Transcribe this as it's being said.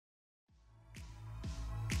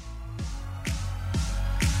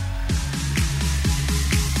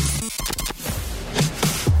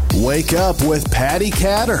Wake Up with Patty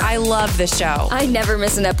Catter. I love the show. I never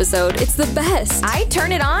miss an episode. It's the best. I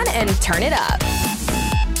turn it on and turn it up.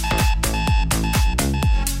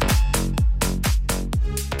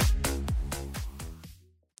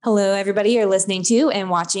 Hello, everybody. You're listening to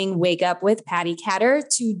and watching Wake Up with Patty Catter.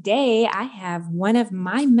 Today, I have one of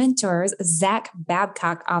my mentors, Zach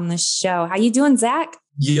Babcock, on the show. How you doing, Zach?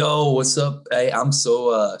 Yo, what's up? Hey, I'm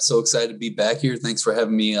so excited to be back here. Thanks for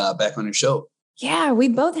having me back on your show. Yeah, we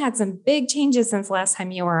both had some big changes since last time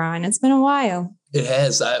you were on. It's been a while. It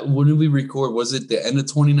has. When did we record? Was it the end of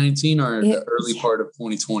 2019 or the early part of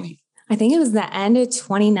 2020? I think it was the end of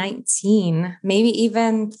 2019, maybe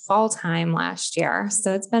even fall time last year.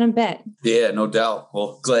 So it's been a bit. Yeah, no doubt.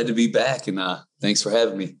 Well, glad to be back, and thanks for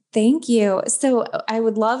having me. Thank you. So I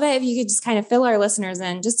would love it if you could just kind of fill our listeners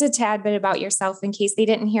in just a tad bit about yourself in case they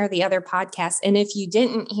didn't hear the other podcast. And if you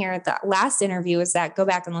didn't hear the last interview with Zach, go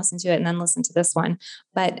back and listen to it and then listen to this one.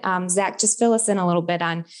 But Zach, just fill us in a little bit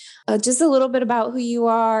on just a little bit about who you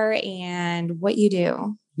are and what you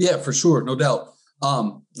do. Yeah, for sure. No doubt.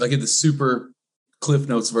 I get the super Cliff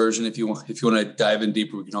Notes version. If you want to dive in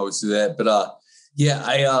deeper, we can always do that. But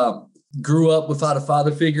I grew up without a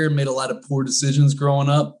father figure, made a lot of poor decisions growing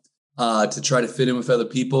up to try to fit in with other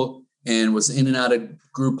people, and was in and out of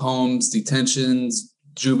group homes, detentions,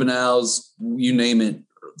 juveniles, you name it,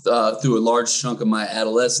 through a large chunk of my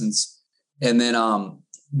adolescence. And then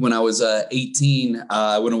when I was 18,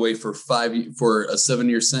 I went away for a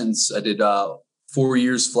 7-year sentence. I did 4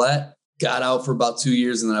 years flat. Got out for about 2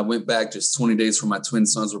 years, and then I went back just 20 days before my twin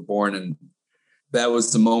sons were born. And that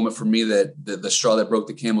was the moment for me that the straw that broke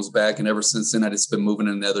the camel's back. And ever since then, I just been moving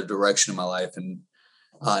in another direction in my life. And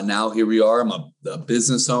now here we are. I'm a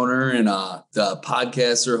business owner and the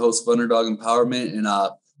podcaster, host of Underdog Empowerment. And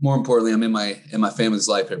more importantly, I'm in my family's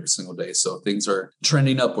life every single day. So things are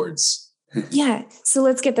trending upwards. Yeah. So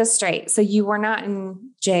let's get this straight. So you were not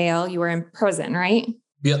in jail. You were in prison, right?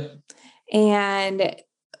 Yep. And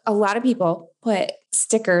a lot of people put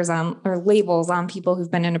stickers on or labels on people who've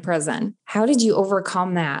been into prison. How did you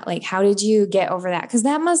overcome that? Like, how did you get over that? Because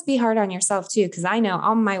that must be hard on yourself too. Because I know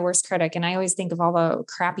I'm my worst critic, and I always think of all the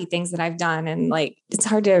crappy things that I've done, and like it's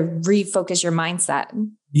hard to refocus your mindset.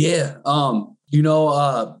 Yeah,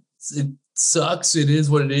 it sucks. It is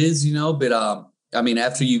what it is, But I mean,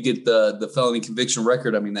 after you get the felony conviction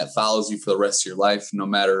record, I mean that follows you for the rest of your life, no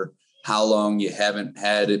matter how long you haven't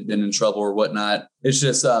been in trouble or whatnot. It's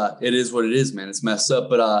just, it is what it is, man. It's messed up.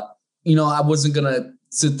 But, I wasn't going to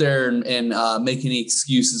sit there and make any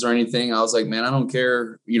excuses or anything. I was like, man, I don't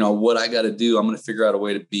care, what I got to do. I'm going to figure out a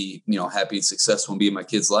way to be, happy and successful and be in my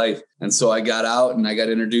kid's life. And so I got out and I got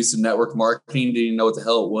introduced to network marketing. Didn't know what the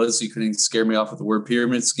hell it was. So you couldn't scare me off with the word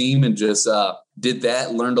pyramid scheme, and just did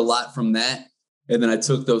that, learned a lot from that. And then I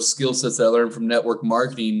took those skill sets that I learned from network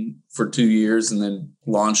marketing for 2 years and then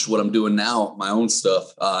launched what I'm doing now, my own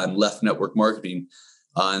stuff, and left network marketing.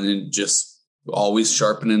 And then just always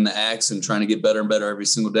sharpening the axe and trying to get better and better every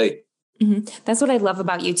single day. Mm-hmm. That's what I love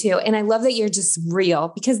about you too. And I love that you're just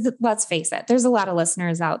real, because let's face it, there's a lot of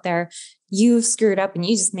listeners out there. You've screwed up and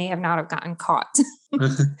you just may have not have gotten caught.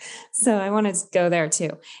 So I want to go there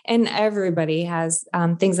too. And everybody has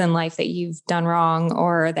things in life that you've done wrong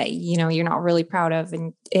or that, you're not really proud of.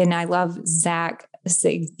 And I love Zach.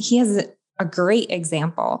 He has a great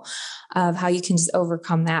example of how you can just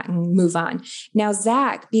overcome that and move on. Now,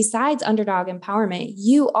 Zach, besides Underdog Empowerment,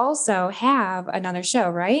 you also have another show,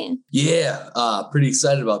 right? Yeah. Pretty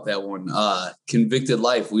excited about that one. Convicted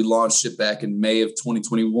Life. We launched it back in May of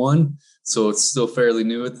 2021. So it's still fairly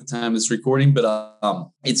new at the time of this recording, but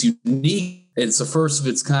it's unique. It's the first of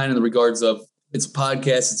its kind in the regards of it's a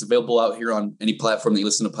podcast. It's available out here on any platform that you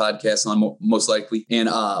listen to podcasts on, most likely. And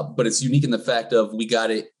but it's unique in the fact of we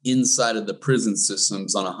got it inside of the prison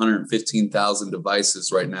systems on 115,000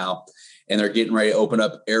 devices right now. And they're getting ready to open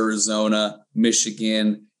up Arizona,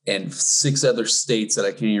 Michigan, and 6 other states that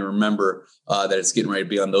I can't even remember that it's getting ready to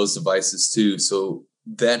be on those devices too. So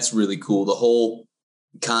that's really cool. The whole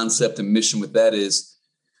concept and mission with that is,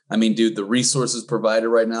 I mean, dude, the resources provided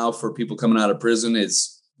right now for people coming out of prison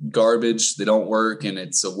is garbage. They don't work, and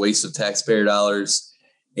it's a waste of taxpayer dollars.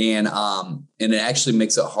 And it actually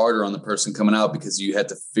makes it harder on the person coming out, because you have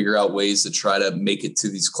to figure out ways to try to make it to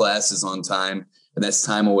these classes on time. And that's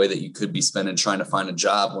time away that you could be spending trying to find a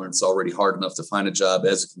job where it's already hard enough to find a job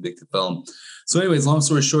as a convicted felon. So anyways, long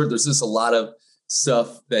story short, there's just a lot of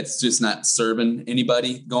stuff that's just not serving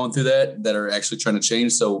anybody going through that are actually trying to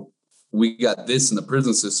change. So we got this in the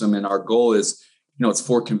prison system, and our goal is, it's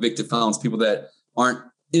for convicted felons, people that aren't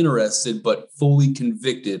interested but fully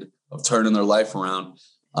convicted of turning their life around.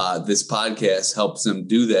 This podcast helps them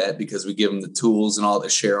do that because we give them the tools and all to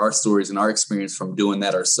share our stories and our experience from doing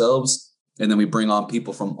that ourselves. And then we bring on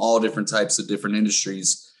people from all different types of different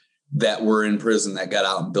industries that were in prison that got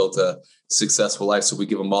out and built a successful life. So we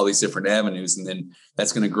give them all these different avenues, and then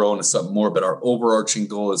that's going to grow into something more. But our overarching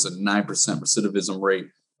goal is a 9% recidivism rate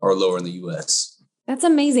or lower in the U.S. That's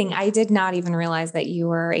amazing. I did not even realize that you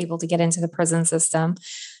were able to get into the prison system.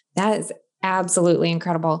 That is absolutely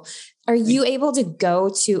incredible. Are you able to go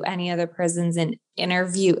to any other prisons and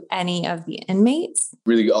interview any of the inmates?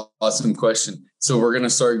 Really awesome question. So we're going to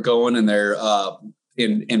start going in there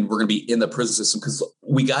and we're going to be in the prison system because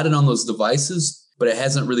we got it on those devices, but it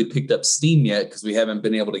hasn't really picked up steam yet because we haven't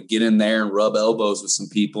been able to get in there and rub elbows with some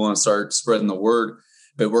people and start spreading the word.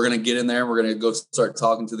 But we're going to get in there and we're going to go start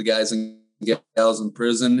talking to the guys and gals in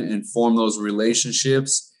prison and form those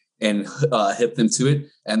relationships and hip them to it.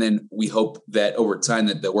 And then we hope that over time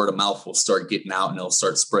that the word of mouth will start getting out and it'll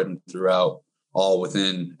start spreading throughout all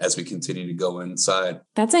within as we continue to go inside.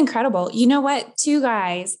 That's incredible. You know what? 2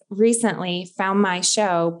 guys recently found my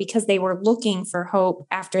show because they were looking for hope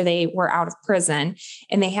after they were out of prison,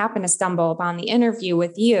 and they happened to stumble upon the interview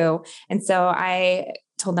with you. And so I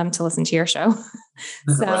told them to listen to your show.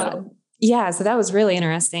 Right. Yeah, so that was really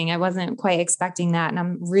interesting. I wasn't quite expecting that, and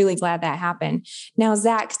I'm really glad that happened. Now,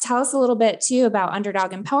 Zach, tell us a little bit too about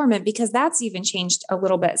Underdog Empowerment, because that's even changed a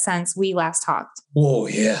little bit since we last talked. Oh,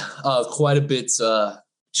 yeah. Quite a bit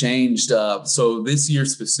changed. So this year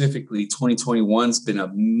specifically, 2021's been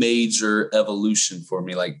a major evolution for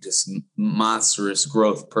me, like just monstrous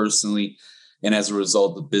growth personally. And as a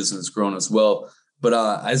result, the business grown as well. But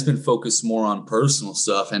I've just been focused more on personal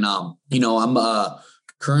stuff. And, I'm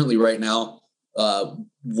currently right now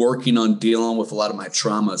working on dealing with a lot of my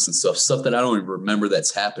traumas and stuff that I don't even remember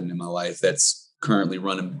that's happened in my life that's currently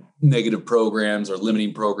running negative programs or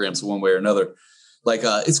limiting programs one way or another. Like,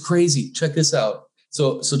 it's crazy. Check this out.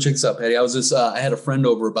 So check this out, Patty. I had a friend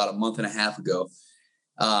over about a month and a half ago.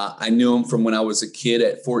 I knew him from when I was a kid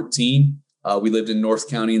at 14. We lived in North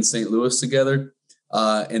County in St. Louis together.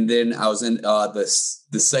 And then I was in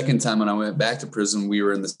the second time when I went back to prison, we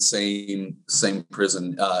were in the same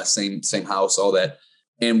prison, same house, all that.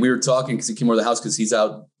 And we were talking because he came over to the house because he's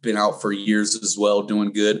been out for years as well,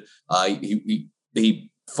 doing good.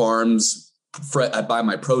 He farms. I buy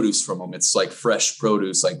my produce from him. It's like fresh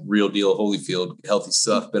produce, like real deal Holyfield, healthy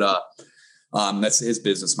stuff. But that's his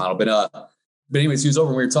business model. But anyways, he was over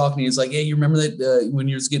and we were talking. He was like, "Hey, you remember that when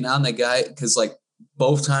you were getting on that guy?" Because like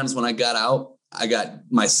both times when I got out,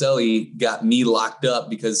 my cellie got me locked up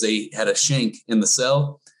because they had a shank in the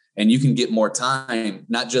cell, and you can get more time,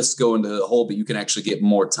 not just go into the hole, but you can actually get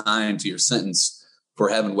more time to your sentence for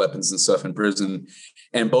having weapons and stuff in prison.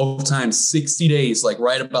 And both times, 60 days, like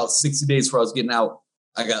right about 60 days before I was getting out,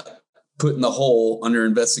 I got put in the hole under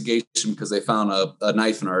investigation because they found a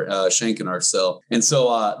knife in our shank in our cell. And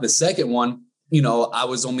so the second one, I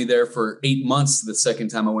was only there for 8 months the second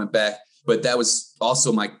time I went back. But that was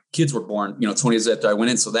also my kids were born, 20 years after I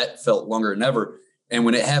went in. So that felt longer than ever. And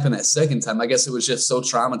when it happened that second time, I guess it was just so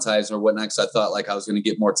traumatizing or whatnot, because I thought like I was going to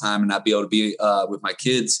get more time and not be able to be with my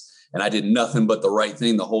kids. And I did nothing but the right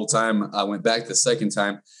thing the whole time I went back the second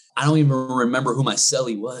time. I don't even remember who my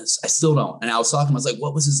cellie was. I still don't. And I was talking, I was like,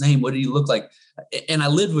 what was his name? What did he look like? And I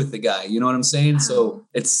lived with the guy, you know what I'm saying? Wow. So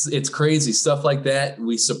it's crazy stuff like that.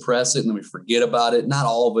 We suppress it and then we forget about it. Not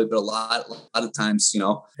all of it, but a lot of times,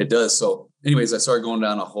 it does. So anyways, I started going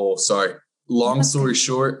down a hole. Sorry. Long story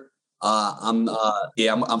short, I'm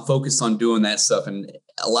focused on doing that stuff. And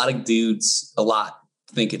a lot of dudes,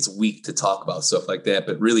 think it's weak to talk about stuff like that,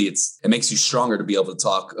 but really it makes you stronger to be able to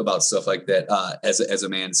talk about stuff like that as a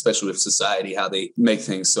man, especially with society, how they make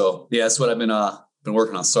things. So yeah, that's what I've been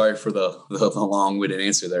working on. Sorry for the long-winded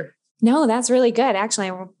answer there. No, that's really good.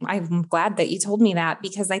 Actually, I'm glad that you told me that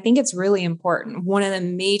because I think it's really important. One of the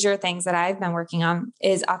major things that I've been working on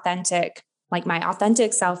is my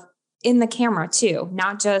authentic self in the camera too,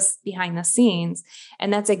 not just behind the scenes.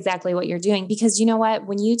 And that's exactly what you're doing. Because you know what,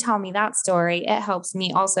 when you tell me that story, it helps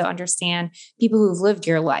me also understand people who've lived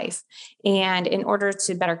your life. And in order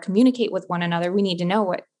to better communicate with one another, we need to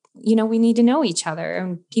know we need to know each other,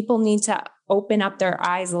 and people need to open up their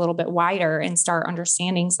eyes a little bit wider and start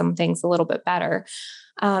understanding some things a little bit better.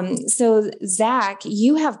 So Zach,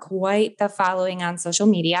 you have quite the following on social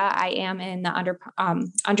media. I am in the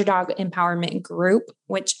Underdog Empowerment group,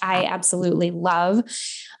 which I absolutely love.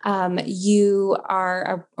 You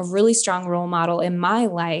are a really strong role model in my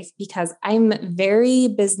life because I'm very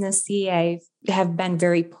businessy. I have been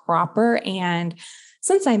very proper and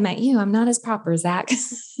since I met you, I'm not as proper, Zach.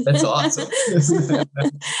 That's awesome.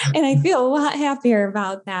 And I feel a lot happier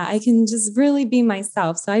about that. I can just really be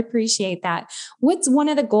myself. So I appreciate that. What's one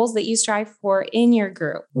of the goals that you strive for in your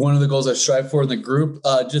group? One of the goals I strive for in the group,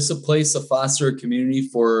 just a place to foster a community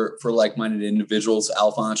for like-minded individuals,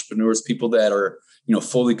 alpha entrepreneurs, people that are,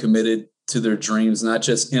 fully committed to their dreams, not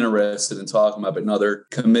just interested in talking about, but no, they're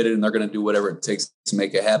committed and they're going to do whatever it takes to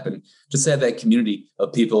make it happen. Just have that community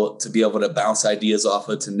of people to be able to bounce ideas off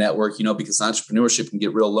of, to network, because entrepreneurship can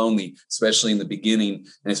get real lonely, especially in the beginning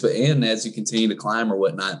and as you continue to climb or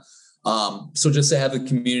whatnot. So just to have the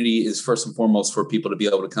community is first and foremost for people to be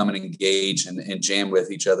able to come and engage and jam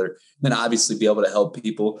with each other. And then obviously be able to help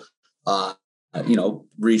people,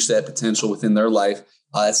 reach that potential within their life.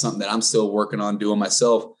 That's something that I'm still working on doing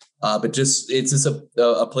myself. But it's just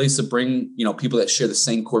a place to bring, people that share the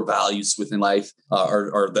same core values within life,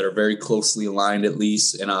 or that are very closely aligned, at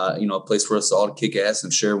least, and, a place for us all to kick ass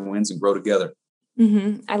and share wins and grow together.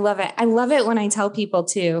 Mm-hmm. I love it. I love it when I tell people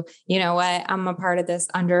too, you know what, I'm a part of this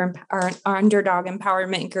underdog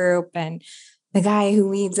empowerment group, and the guy who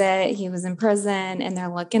leads it, he was in prison, and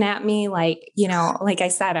they're looking at me like, like I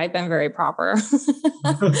said, I've been very proper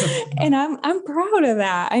and I'm proud of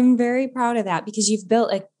that. I'm very proud of that, because you've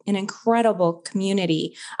built an incredible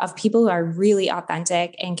community of people who are really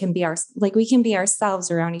authentic and we can be ourselves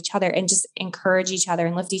around each other and just encourage each other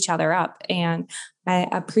and lift each other up. And I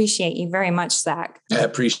appreciate you very much, Zach. I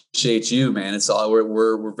appreciate you, man. It's all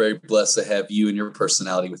we're very blessed to have you and your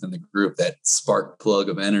personality within the group, that spark plug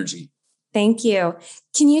of energy. Thank you.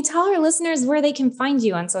 Can you tell our listeners where they can find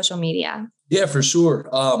you on social media? Yeah, for sure.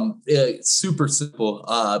 It's super simple.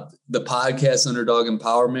 The podcast Underdog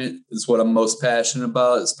Empowerment is what I'm most passionate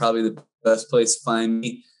about. It's probably the best place to find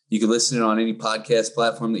me. You can listen to it on any podcast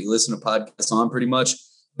platform that you listen to podcasts on, pretty much.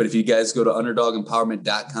 But if you guys go to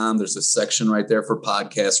underdogempowerment.com, there's a section right there for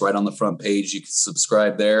podcasts right on the front page. You can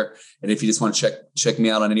subscribe there. And if you just want to check me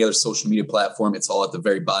out on any other social media platform, it's all at the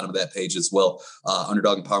very bottom of that page as well,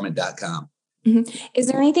 underdogempowerment.com. Mm-hmm. Is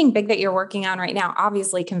there anything big that you're working on right now?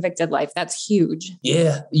 Obviously, Convicted Life, that's huge.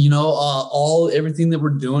 Yeah. Everything that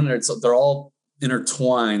we're doing, they're all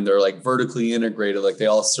intertwined. They're like vertically integrated, like they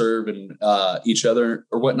all serve and each other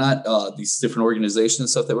or whatnot, these different organizations and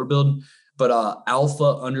stuff that we're building. But Alpha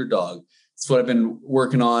Underdog, it's what I've been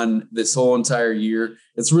working on this whole entire year.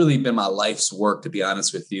 It's really been my life's work, to be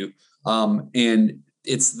honest with you. And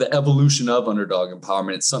it's the evolution of underdog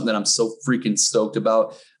empowerment. It's something that I'm so freaking stoked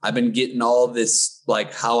about. I've been getting all this,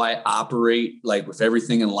 like how I operate, like with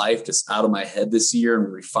everything in life, just out of my head this year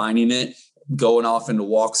and refining it, going off into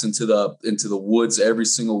walks into the woods every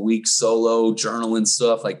single week, solo journaling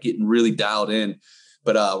stuff, like getting really dialed in.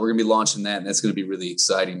 But we're going to be launching that, and that's going to be really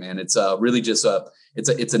exciting, man. It's really just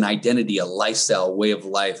it's an identity, a lifestyle, a way of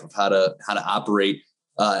life of how to operate,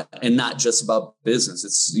 and not just about business.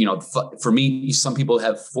 It's, for me, some people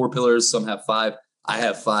have 4 pillars, some have 5. I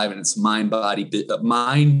have 5, and it's mind,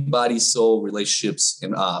 body, soul, relationships,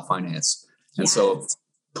 and finance. And so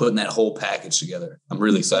putting that whole package together, I'm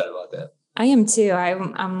really excited about that. I am too.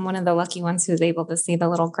 I'm one of the lucky ones who's able to see the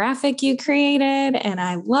little graphic you created, and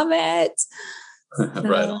I love it.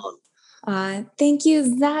 Right on. Thank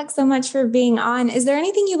you, Zach, so much for being on. Is there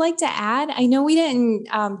anything you'd like to add? I know we didn't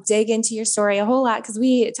dig into your story a whole lot because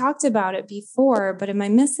we talked about it before, but am I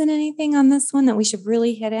missing anything on this one that we should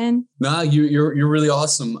really hit in? No, you're really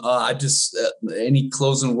awesome. I just any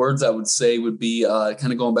closing words I would say would be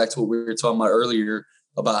kind of going back to what we were talking about earlier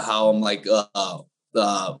about how I'm like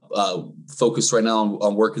focused right now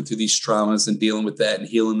on working through these traumas and dealing with that and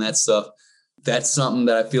healing that stuff. That's something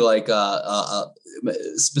that I feel like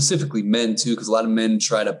specifically men too, because a lot of men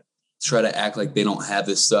try to act like they don't have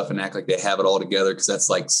this stuff and act like they have it all together, because that's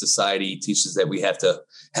like society teaches that we have to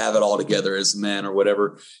have it all together as men or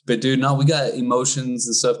whatever. But dude, no, we got emotions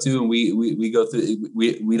and stuff too, and we go through.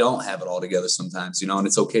 We don't have it all together sometimes, and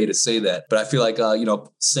it's okay to say that. But I feel like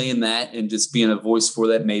saying that and just being a voice for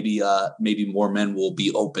that, maybe more men will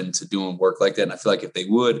be open to doing work like that. And I feel like if they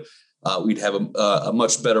would, we'd have a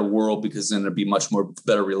much better world, because then there'd be much more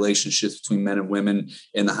better relationships between men and women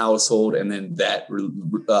in the household. And then that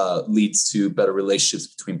leads to better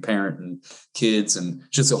relationships between parent and kids, and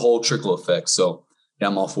just a whole trickle effect. So yeah,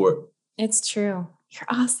 I'm all for it. It's true. You're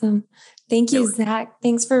awesome. Thank you, Zach.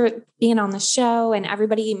 Thanks for being on the show. And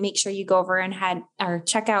everybody, make sure you go over and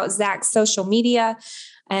check out Zach's social media.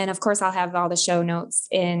 And of course, I'll have all the show notes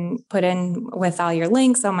put in with all your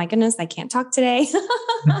links. Oh my goodness, I can't talk today.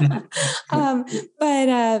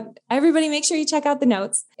 But everybody, make sure you check out the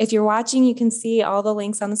notes. If you're watching, you can see all the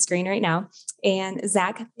links on the screen right now. And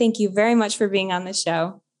Zach, thank you very much for being on the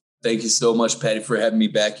show. Thank you so much, Patty, for having me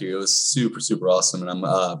back here. It was super, super awesome, and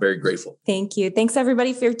I'm very grateful. Thank you. Thanks,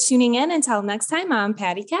 everybody, for tuning in. Until next time, I'm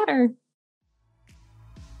Patty Catter.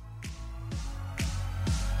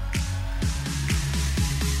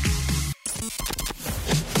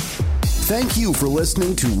 Thank you for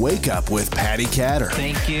listening to Wake Up with Patty Catter.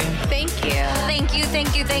 Thank you. Thank you. Thank you,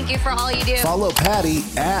 thank you, thank you for all you do. Follow Patty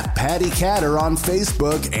at Patty Catter on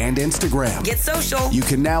Facebook and Instagram. Get social. You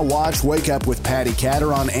can now watch Wake Up with Patty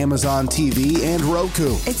Catter on Amazon TV and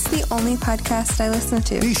Roku. It's the only podcast I listen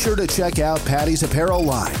to. Be sure to check out Patty's apparel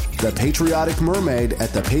line, The Patriotic Mermaid,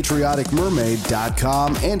 at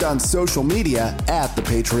thepatrioticmermaid.com and on social media at The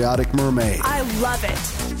Patriotic Mermaid. I love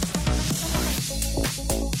it.